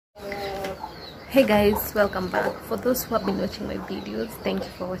Hey guys, welcome back. For those who have been watching my videos, thank you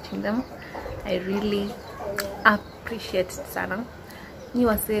for watching them. I really appreciate it sana. You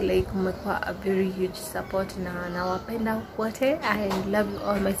wase like mmekuwa a very huge support na nawapenda wote. I love you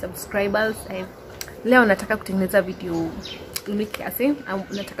all my subscribers. Leo nataka kutengeneza video kiasi.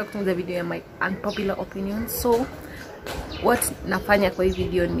 Nataka kutengeneza video ya my unpopular opinions. So what nafanya kwa hii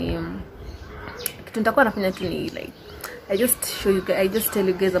video ni kitu nitakuwa nafanya tu ni like I just tell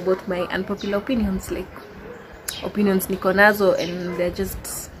you guys about my unpopular opinions, like opinions niko nazo and they're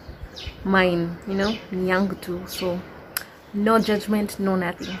just mine, you know, ni yangu too, so no judgment, no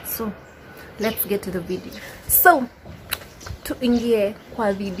nothing. So let's get to the video. So tuingie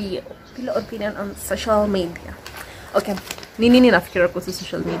kwa video, popular opinion on social media. Okay, ni nini nafikira kuhusu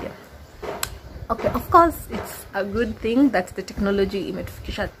social media? Okay, of course it's a good thing that the technology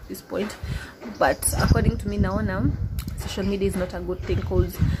imetufikisha at this point, but according to me naona social media is not a good thing,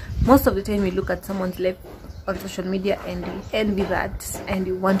 because most of the time you look at someone's life on social media and you envy that and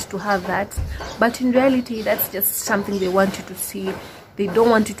you want to have that, but in reality that's just something they want you to see. They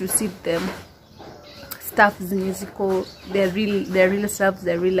don't want you to see them stuff is musical, their real selves,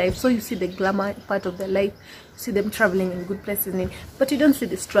 their real life. So you see the glamour part of their life, you see them traveling in good places, but you don't see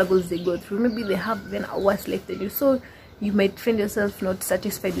the struggles they go through. Maybe they have even a worse life than you, so you might find yourself not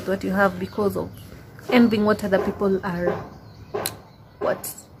satisfied with what you have because of envying what other people are,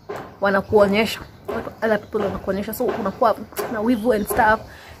 what wanakuonyesha, what other people wanakuonyesha. So unakuwa na wivu and stuff,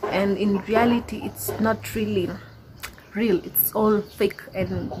 and in reality it's not really real. It's all fake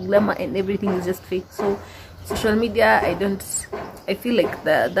and glamour and everything is just fake. So social media, I feel like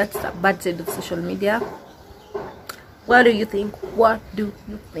that's a bad side of social media. What do you think? What do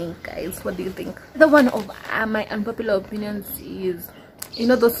you think, guys? What do you think? The one of my unpopular opinions is, you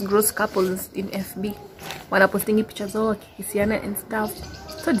know, those gross couples in FB wanna posting pictures of kisiana and stuff,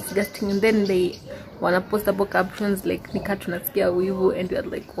 so disgusting, and then they wanna post about captions like nika tunasikia wivu, and you're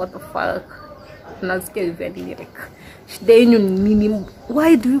like, what the fuck? Tunasikia wivu and you're like,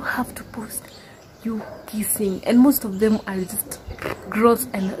 why do you have to post you kissing? And most of them are just gross,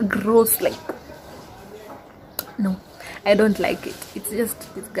 like, no, I don't like it. It's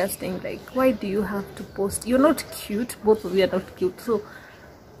just disgusting. Like, why do you have to post? You're not cute, both of you are not cute, so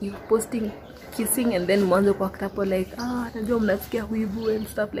you posting kissing and then mwanzo kwa kitapo like najua mnasikia wivu and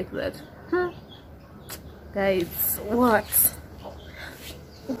stuff like that. Guys, what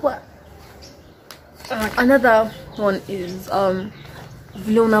another one is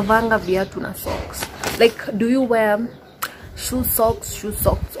vile unavanga viatu na socks. Like, do you wear shoe socks or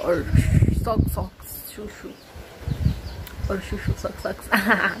socks shoe or shoe socks?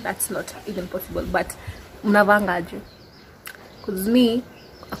 That's not even possible, but mnavanga aje? Because me,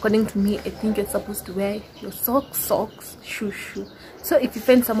 according to me, I think you're supposed to wear your socks, shoe. So if you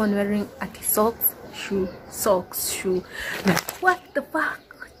find someone wearing socks, shoe, what the fuck?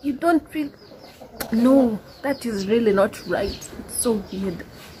 You don't feel, no, that is really not right. It's so weird.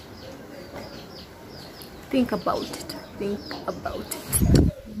 Think about it.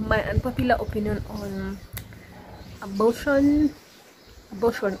 My unpopular opinion on abortion,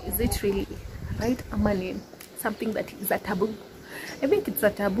 is it really right? Something that is a taboo. I think it's a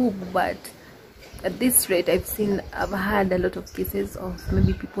taboo, but at this rate I've had a lot of cases of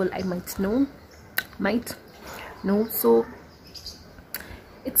maybe people I might know, so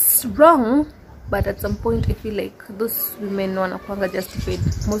it's wrong. But at some point I feel like those women wanakuanga justified.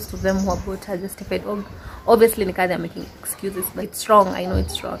 Most of them who abort are justified. Obviously they're making excuses, but it's wrong. I know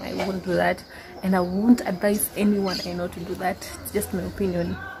it's wrong. I won't do that, and I won't advise anyone I know to do that. It's just my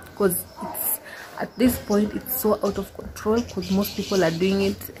opinion, because it's at this point it's so out of control, because most people are doing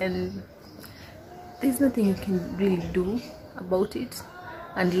it and there's nothing you can really do about it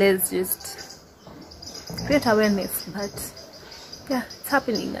unless just create awareness. But yeah, it's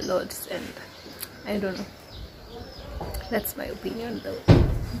happening a lot, and I don't know. That's my opinion though.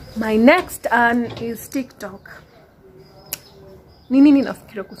 My next is TikTok. Nini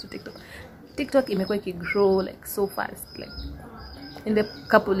nafikira kuhusu TikTok? TikTok imekuwa ikigrow like so fast, like in the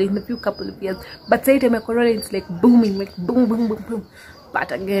few couple of years, but say it's like booming, like boom.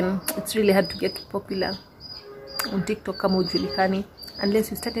 But again, it's really hard to get popular on TikTok kama ujulikani unless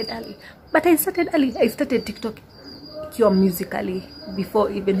you started early. But I started early. I started TikTok musically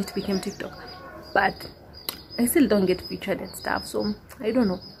before even it became TikTok, but I still don't get featured and stuff, so I don't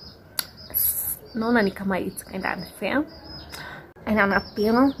know. Naona ni kama it's kind of unfair, and I'm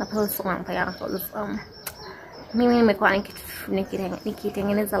so unfair because mimi nimekuwa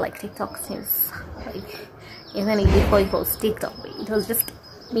nikitengeneza like TikTok since like even before it was TikTok. It was just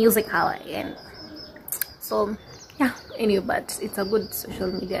musical, and so yeah. anyway, but it's a good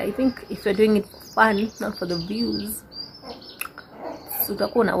social media. I think if you're doing it for fun, not for the views, so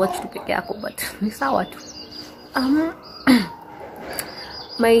utakuwa na watch tu peke yako, but ni sawa tu.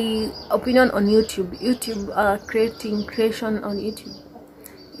 My opinion on YouTube creation on YouTube,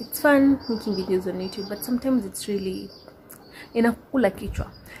 it's fun making videos on YouTube, but sometimes it's really inakula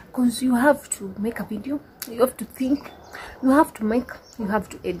kichwa, because you have to make a video, you have to think, you have to make, you have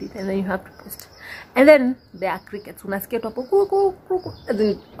to edit, and then you have to post, and then there are crickets. Unasikia tu hapo as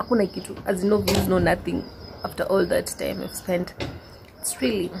in hakuna kitu, as in no views, no nothing after all that time you've spent. It's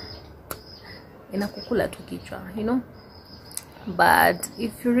really inakukula tu kichwa, you know. But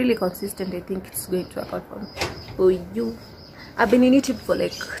if you're really consistent, I think it's going to work out for you. I've been in YouTube for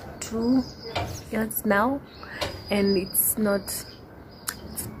like 2 years now, and it's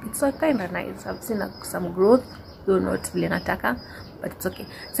like kind of nice. I've seen like some growth, though not really nataka, but it's okay.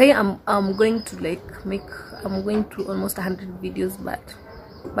 Say I'm going to almost 100 videos, but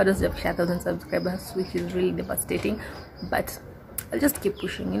I don't have 1,000 subscribers, which is really devastating. But I'll just keep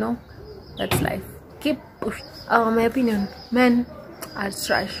pushing, you know. That's life. Keep pushing. My opinion, men are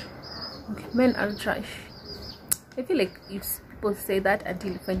trash. Okay, men are trash. I feel like people say that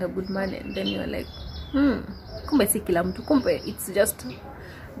until you find a good man, and then you're like, kumbe si kila mtu, kumbe it's just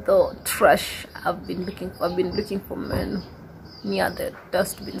the trash I've been looking for. I've been looking for men near the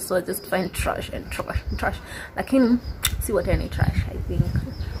dustbin, so I just find trash and trash and trash. Lakini see what any trash. I think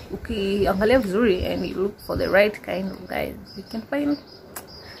ukiangalia vizuri and you look for the right kind of guys, you can find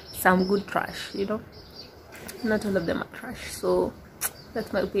some good trash, you know. Not all of them are trash. So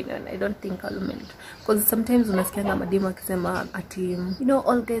that's my opinion. I don't think all men, because sometimes unasikianga mademu akisema ati, you know,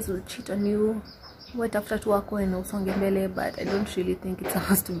 all guys will cheat on you, wait after tu wako and usonge mbele, but I don't really think it's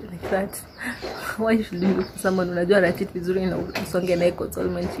supposed to be like that. Why should you look for someone unajua ana cheat vizuri na usonge naye cause all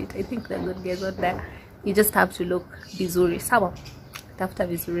men cheat? I think there are good guys out there. You just have to look vizuri, sawa, tafuta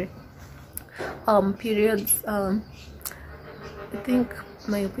vizuri. Periods, I think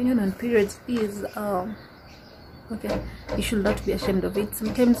my opinion on periods is okay, you should not be ashamed of it.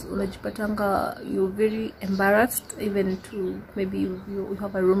 Sometimes unajipatanga you're very embarrassed, even to maybe you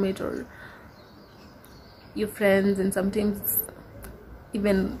have a roommate or your friends, and sometimes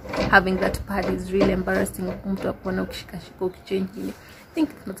even having that part is really embarrassing. Mtu akuona ukishikashika ukichange. I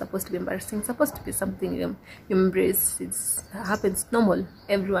think it's not supposed to be embarrassing. It's supposed to be something you embrace. It happens, normal,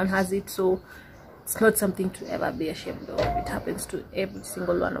 everyone has it, so it's not something to ever be ashamed of. It happens to every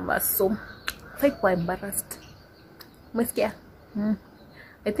single one of us, so fight for embarrassed.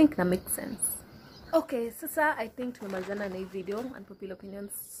 I think that makes sense. Okay, sasa I think tumemalizana na hii video unpopular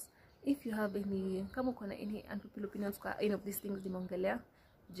opinions. If you have any, kama kuna any unpopular opinions kwa any of these things nimeongelea,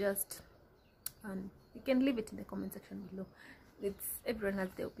 just you can leave it in the comment section below. Everyone has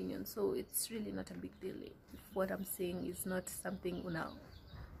their opinion, so it's really not a big deal if what I'm saying is not something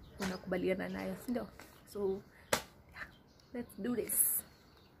unakubaliana nayo, ndio. So yeah, let's do this.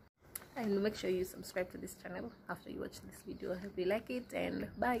 And make sure you subscribe to this channel after you watch this video. I hope you like it, and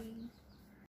bye.